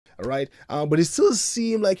right? But it still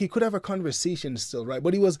seemed like he could have a conversation still, right?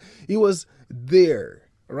 But he was there,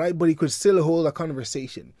 right? But he could still hold a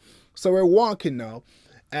conversation. So we're walking now,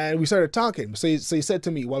 and we started talking. So he said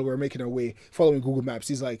to me while we were making our way, following Google Maps,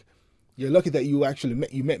 he's like, "You're lucky that you actually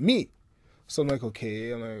met me." So I'm like,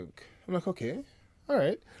 okay. I'm like, okay, all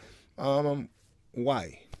right.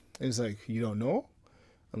 Why? And he's like, "You don't know?"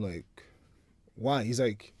 I'm like, "Why?" He's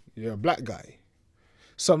like, "You're a black guy."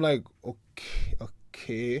 So I'm like,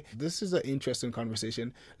 okay, this is an interesting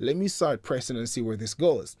conversation. Let me start pressing and see where this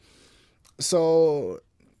goes. So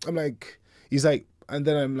I'm like, he's like, and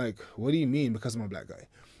then I'm like, "What do you mean because I'm a black guy?"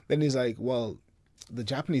 Then he's like, "Well, the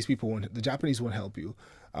Japanese won't help you."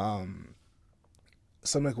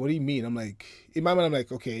 So I'm like, "What do you mean?" I'm like, in my mind, I'm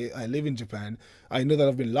like, okay, I live in Japan. I know that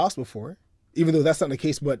I've been lost before, even though that's not the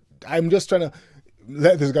case, but I'm just trying to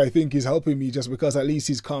let this guy think he's helping me just because at least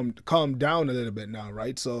he's calmed down a little bit now,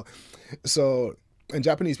 right? So and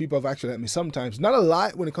Japanese people have actually helped me sometimes, not a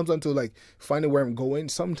lot when it comes down to like finding where I'm going.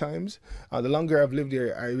 Sometimes the longer I've lived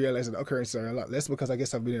here, I realize that the occurrences are a lot less because I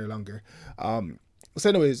guess I've been here longer. So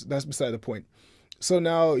anyways, that's beside the point. So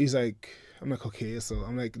now he's like, I'm like, okay. So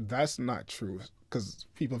I'm like, that's not true because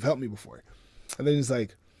people have helped me before. And then he's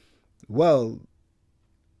like, well,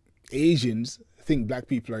 Asians think black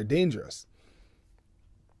people are dangerous.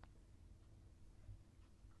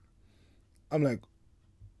 I'm like,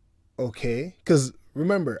 okay, because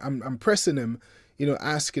remember, I'm pressing him,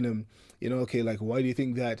 asking him, okay, like, why do you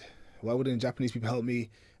think that? Why wouldn't Japanese people help me?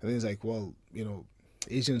 And then he's like, well,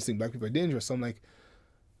 Asians think black people are dangerous. So I'm like,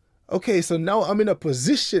 okay, so now I'm in a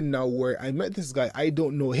position now where I met this guy. I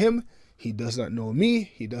don't know him. He does not know me.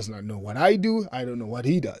 He does not know what I do. I don't know what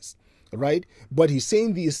he does, right? But he's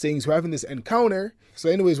saying these things. We're having this encounter. So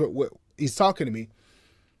anyways, he's talking to me.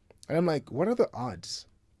 And I'm like, what are the odds?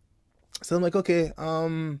 So I'm like, okay,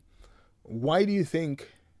 why do you think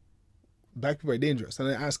black people are dangerous? And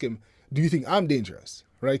I ask him, do you think I'm dangerous?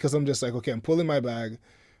 Right? Because I'm just like, okay, I'm pulling my bag.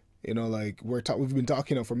 Like we've been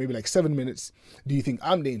talking for maybe like 7 minutes. Do you think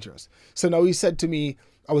I'm dangerous? So now he said to me,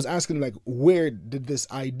 I was asking him like, where did this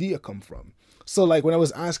idea come from? So like when I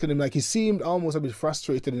was asking him, like he seemed almost a bit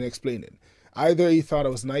frustrated in explaining. Either he thought I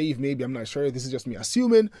was naive, maybe, I'm not sure. This is just me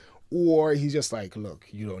assuming, or he's just like, look,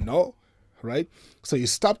 you don't know, right? So he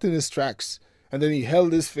stopped in his tracks and then he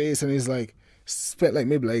held his face and he's like, spent like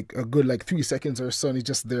maybe like a good like 3 seconds or so, and he's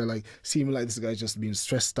just there like seeming like this guy's just being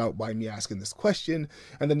stressed out by me asking this question.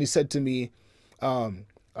 And then he said to me, a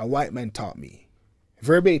white man taught me,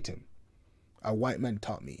 verbatim, a white man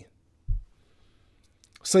taught me.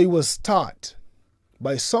 So he was taught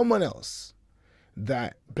by someone else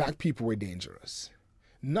that black people were dangerous,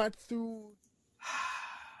 not through.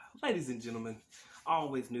 Ladies and gentlemen, I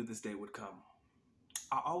always knew this day would come.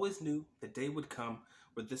 I always knew the day would come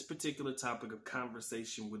where this particular topic of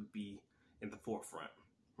conversation would be in the forefront,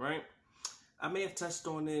 right? I may have touched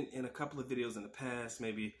on it in a couple of videos in the past,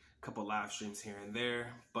 maybe a couple live streams here and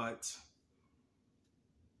there, but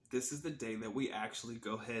this is the day that we actually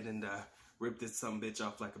go ahead and rip this sumbitch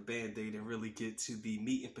off like a band-aid and really get to the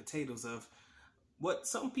meat and potatoes of what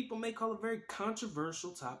some people may call a very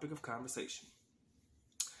controversial topic of conversation.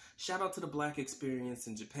 Shout out to the Black Experience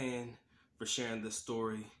in Japan for sharing this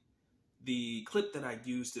story. The clip that I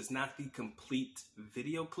used is not the complete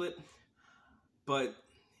video clip, but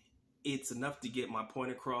it's enough to get my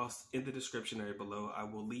point across. In the description area below, I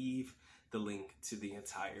will leave the link to the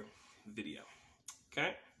entire video.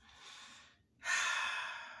 Okay?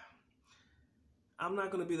 I'm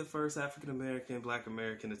not going to be the first African-American, Black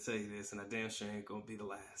American to tell you this, and I damn sure ain't going to be the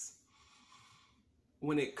last.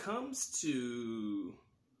 When it comes to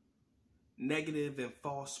negative and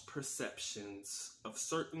false perceptions of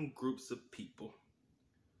certain groups of people,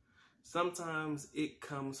 sometimes it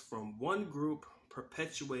comes from one group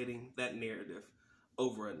perpetuating that narrative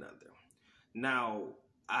over another. Now,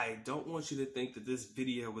 I don't want you to think that this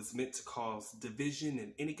video was meant to cause division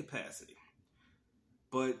in any capacity,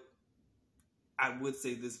 but I would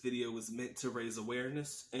say this video was meant to raise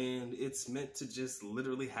awareness, and it's meant to just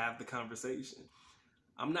literally have the conversation.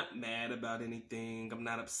 I'm not mad about anything. I'm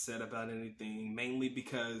not upset about anything, mainly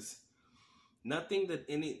because nothing that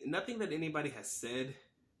anybody has said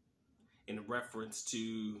in reference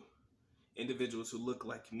to individuals who look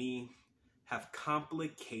like me have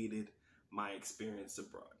complicated my experience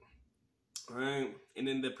abroad. All right? And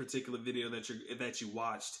in the particular video that you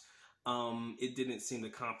watched, it didn't seem to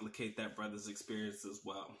complicate that brother's experience as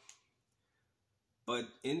well. But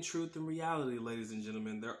in truth and reality, ladies and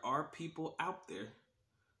gentlemen, there are people out there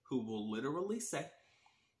who will literally say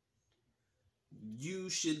you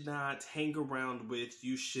should not hang around with,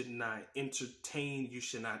 you should not entertain, you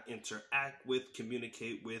should not interact with,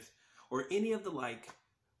 communicate with, or any of the like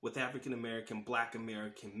with African American, Black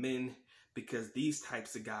American men, because these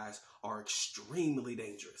types of guys are extremely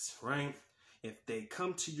dangerous, right? If they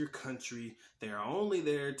come to your country, they are only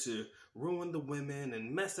there to ruin the women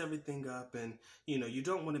and mess everything up, and you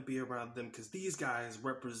don't want to be around them because these guys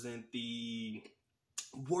represent the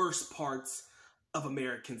worst parts of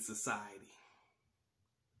American society.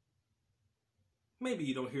 Maybe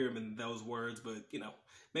you don't hear them in those words, but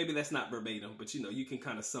maybe that's not verbatim, but you can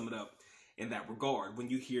kind of sum it up in that regard when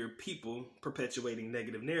you hear people perpetuating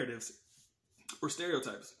negative narratives or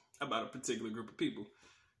stereotypes about a particular group of people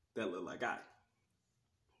that look like I.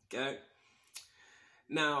 Okay?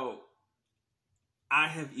 Now, I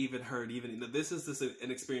have even heard, this is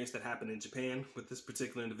an experience that happened in Japan with this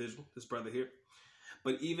particular individual, this brother here.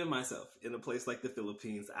 But even myself, in a place like the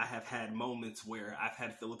Philippines, I have had moments where I've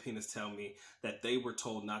had Filipinos tell me that they were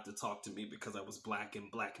told not to talk to me because I was Black and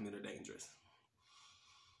Black men are dangerous.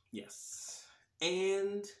 Yes.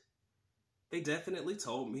 And they definitely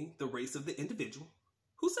told me the race of the individual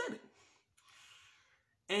who said it.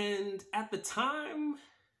 And at the time,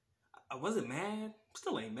 I wasn't mad.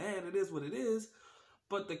 Still ain't mad. It is what it is.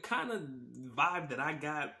 But the kind of vibe that I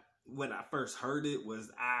got when I first heard it was,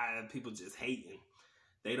 people just hating.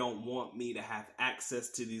 They don't want me to have access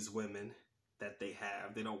to these women that they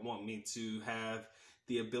have. They don't want me to have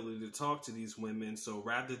the ability to talk to these women. So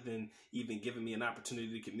rather than even giving me an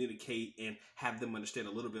opportunity to communicate and have them understand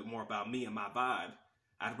a little bit more about me and my vibe,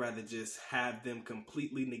 I'd rather just have them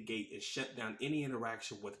completely negate and shut down any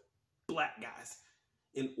interaction with Black guys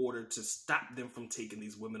in order to stop them from taking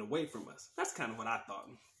these women away from us. That's kind of what I thought.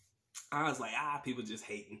 I was like, people just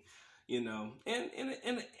hating. And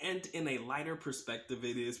in a lighter perspective,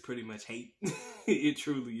 it is pretty much hate. It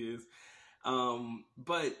truly is.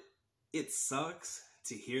 But it sucks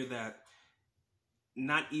to hear that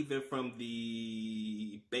not even from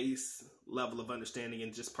the base level of understanding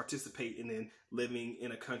and just participating in living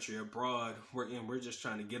in a country abroad wherein we're just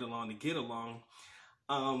trying to get along,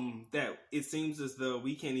 that it seems as though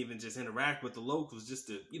we can't even just interact with the locals just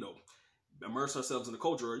to, immerse ourselves in the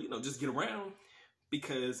culture or, just get around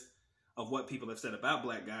because of what people have said about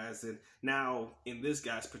Black guys. And now in this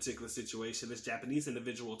guy's particular situation, this Japanese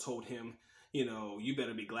individual told him, you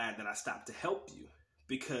better be glad that I stopped to help you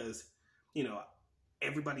because,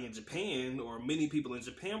 everybody in Japan or many people in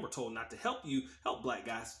Japan were told not to help Black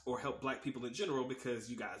guys or help Black people in general because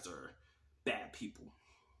you guys are bad people.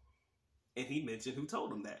 And he mentioned who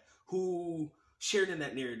told him that, who shared in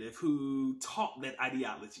that narrative, who taught that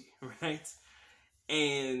ideology, right?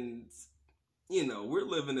 And we're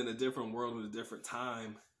living in a different world at a different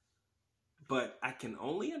time, but I can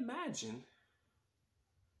only imagine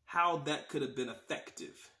how that could have been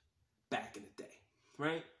effective back in the day,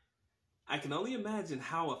 right? I can only imagine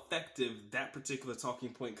how effective that particular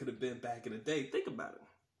talking point could have been back in the day. Think about it.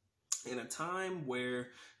 In a time where,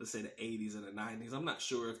 let's say the 80s and the 90s, I'm not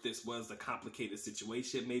sure if this was a complicated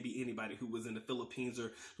situation. Maybe anybody who was in the Philippines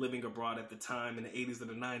or living abroad at the time in the 80s or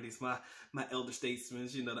the 90s, my elder statesmen,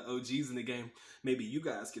 the OGs in the game, maybe you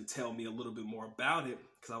guys could tell me a little bit more about it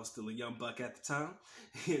because I was still a young buck at the time,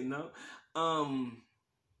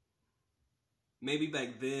 Maybe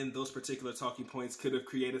back then those particular talking points could have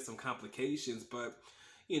created some complications, but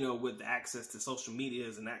with access to social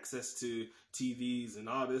medias and access to TVs and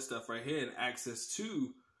all this stuff right here and access to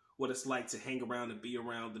what it's like to hang around and be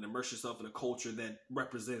around and immerse yourself in a culture that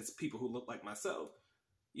represents people who look like myself,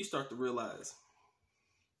 you start to realize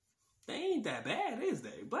they ain't that bad, is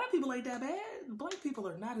they? Black people ain't that bad. Black people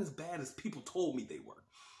are not as bad as people told me they were.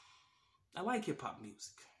 I like hip-hop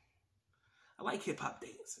music. I like hip-hop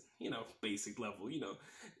dancing, basic level,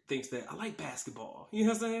 things that I like basketball, you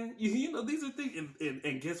know what I'm saying? These are things,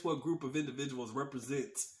 and guess what group of individuals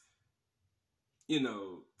represents,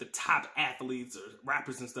 the top athletes or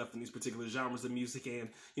rappers and stuff in these particular genres of music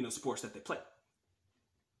and, sports that they play.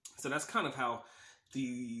 So that's kind of how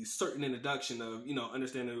the certain introduction of,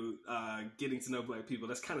 understanding, getting to know Black people,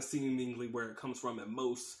 that's kind of seemingly where it comes from in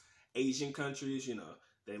most Asian countries,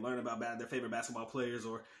 They learn about their favorite basketball players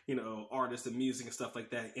or, artists and music and stuff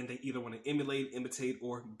like that. And they either want to emulate, imitate,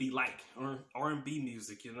 or be like. Or R&B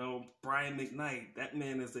music, Brian McKnight. That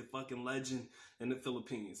man is a fucking legend in the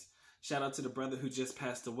Philippines. Shout out to the brother who just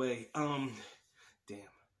passed away. Damn.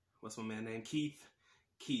 What's my man name? Keith.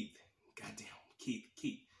 Goddamn.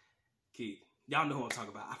 Keith. Y'all know who I'm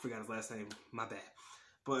talking about. I forgot his last name. My bad.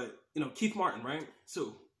 But, Keith Martin, right?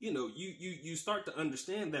 So, you start to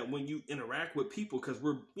understand that when you interact with people, because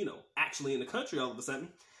we're, actually in the country all of a sudden,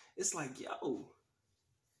 it's like, yo,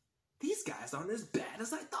 these guys aren't as bad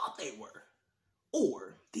as I thought they were.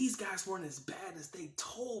 Or, these guys weren't as bad as they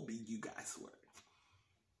told me you guys were.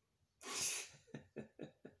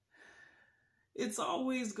 It's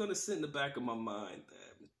always going to sit in the back of my mind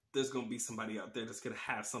that there's going to be somebody out there that's going to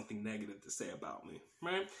have something negative to say about me,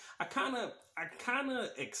 right? I kind of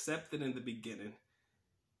accepted in the beginning,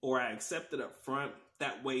 or I accepted up front.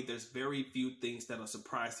 That way, there's very few things that'll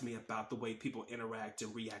surprise me about the way people interact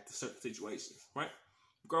and react to certain situations, right?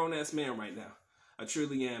 Grown-ass man right now. I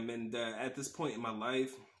truly am. And at this point in my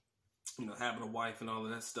life, you know, having a wife and all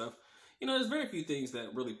of that stuff, you know, there's very few things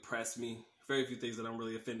that really press me. Very few things that I'm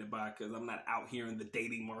really offended by, because I'm not out here in the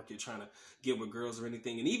dating market trying to get with girls or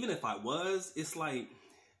anything. And even if I was, it's like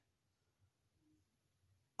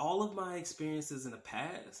all of my experiences in the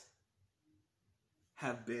past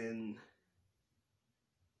have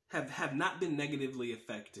not been negatively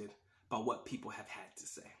affected by what people have had to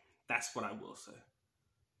say. That's what I will say.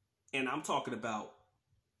 And I'm talking about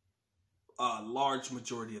a large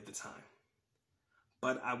majority of the time.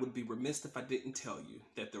 But I would be remiss if I didn't tell you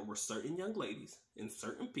that there were certain young ladies and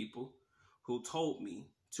certain people who told me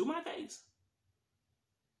to my face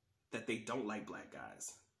that they don't like black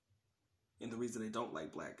guys. And the reason they don't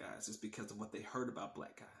like black guys is because of what they heard about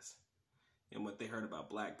black guys. And what they heard about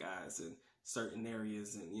black guys in certain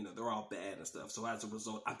areas, and, you know, they're all bad and stuff. So as a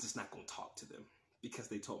result, I'm just not going to talk to them because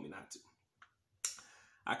they told me not to.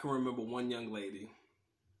 I can remember one young lady.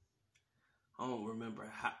 I don't even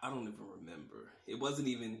remember. It wasn't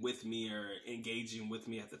even with me or engaging with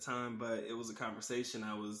me at the time, but it was a conversation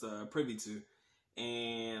I was privy to.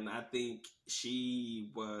 And I think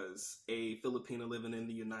she was a Filipina living in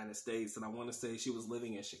the United States. And I want to say she was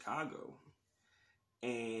living in Chicago.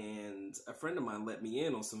 And a friend of mine let me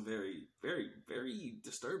in on some very, very, very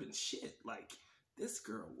disturbing shit. Like, this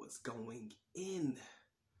girl was going in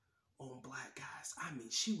on black guys. I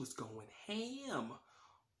mean, she was going ham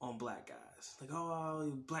on black guys. Like,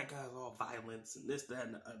 oh, black guys are all violence and this, that,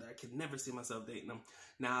 and the other. I could never see myself dating them.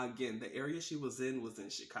 Now, again, the area she was in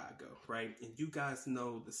Chicago, right? And you guys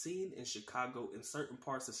know the scene in Chicago, in certain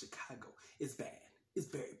parts of Chicago, is bad. It's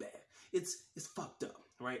very bad. It's fucked up,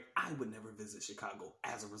 right? I would never visit Chicago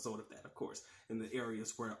as a result of that, of course, in the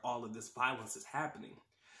areas where all of this violence is happening.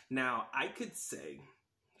 Now, I could say,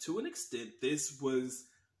 to an extent, this was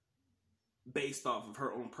based off of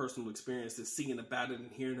her own personal experiences, seeing about it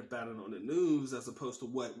and hearing about it on the news, as opposed to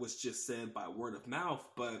what was just said by word of mouth.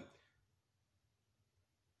 But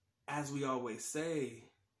as we always say,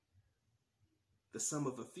 the sum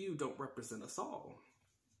of a few don't represent us all.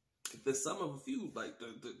 The sum of a few, like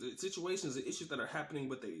the situations and issues that are happening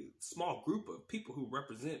with a small group of people who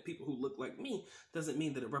represent people who look like me, doesn't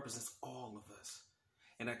mean that it represents all of us.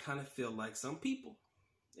 And I kind of feel like some people,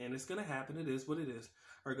 and it's going to happen, it is what it is,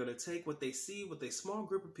 are going to take what they see with a small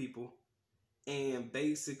group of people and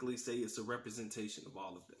basically say it's a representation of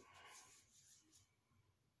all of them.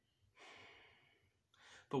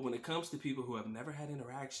 But when it comes to people who have never had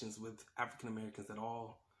interactions with African Americans at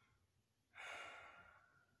all,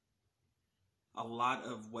 a lot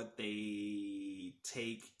of what they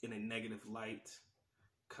take in a negative light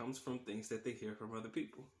comes from things that they hear from other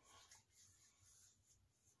people.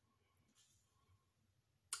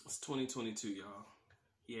 It's 2022, y'all.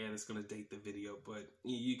 Yeah, it's going to date the video, but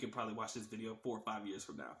you can probably watch this video 4 or 5 years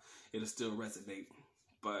from now. It'll still resonate,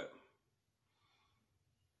 but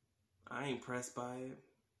I ain't pressed by it.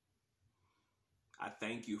 I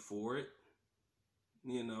thank you for it.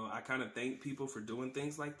 You know, I kind of thank people for doing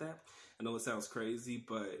things like that. I know it sounds crazy,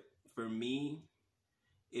 but for me,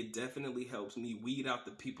 it definitely helps me weed out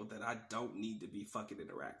the people that I don't need to be fucking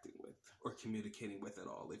interacting with or communicating with at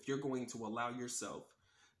all. If you're going to allow yourself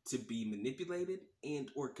to be manipulated and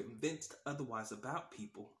or convinced otherwise about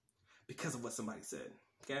people because of what somebody said,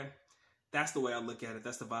 okay? That's the way I look at it.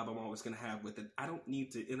 That's the vibe I'm always going to have with it. I don't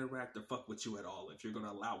need to interact or fuck with you at all if you're going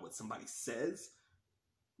to allow what somebody says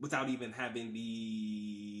without even having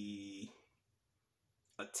the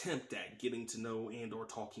attempt at getting to know and or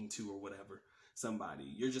talking to or whatever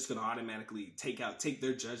somebody. You're just going to automatically take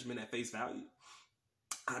their judgment at face value.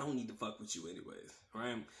 I don't need to fuck with you anyways,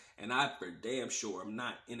 right? And I for damn sure I'm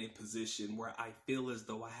not in a position where I feel as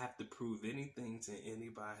though I have to prove anything to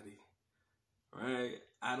anybody, right?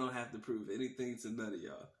 I don't have to prove anything to none of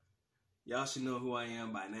y'all. Y'all should know who I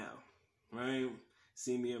am by now, right?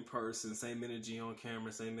 See me in person, same energy on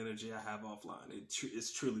camera, same energy I have offline.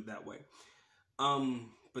 It's truly that way.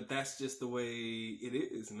 But that's just the way it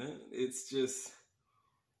is, man.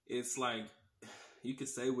 It's like, you can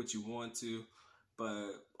say what you want to,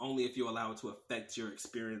 but only if you allow it to affect your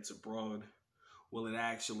experience abroad will it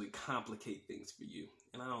actually complicate things for you.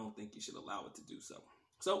 And I don't think you should allow it to do so.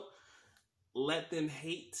 So, let them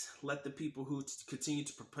hate. Let the people who continue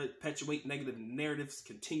to perpetuate negative narratives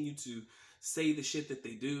continue to say the shit that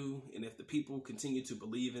they do. And if the people continue to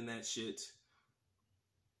believe in that shit,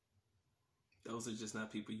 those are just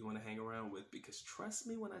not people you want to hang around with. Because trust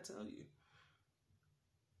me when I tell you,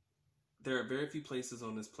 there are very few places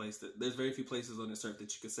on this there's very few places on this earth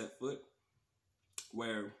that you can set foot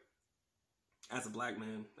where, as a black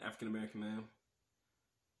man, African American man,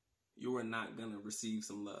 you are not gonna receive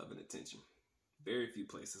some love and attention. Very few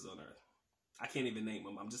places on earth. I can't even name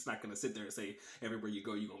them. I'm just not gonna sit there and say everywhere you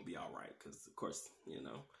go you're gonna be all right, because of course, you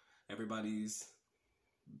know, everybody's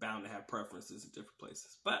bound to have preferences in different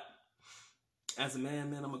places. But as a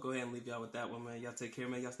man, I'm gonna go ahead and leave y'all with that one, man. Y'all take care,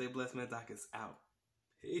 man. Y'all stay blessed, man. Doc is out.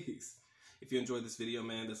 Peace. If you enjoyed this video,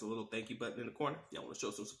 man, there's a little thank you button in the corner. If y'all want to show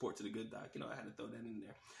some support to the good Doc, you know, I had to throw that in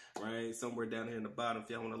there. Right? Somewhere down here in the bottom, if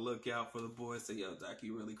y'all want to look out for the boys, say, yo, Doc,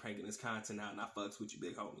 you really cranking this content out, and I fucks with you,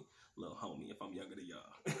 big homie. Little homie, if I'm younger than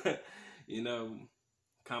y'all. You know,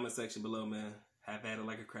 comment section below, man. Have at it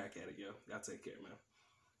like a crack addict, yo. Y'all take care, man.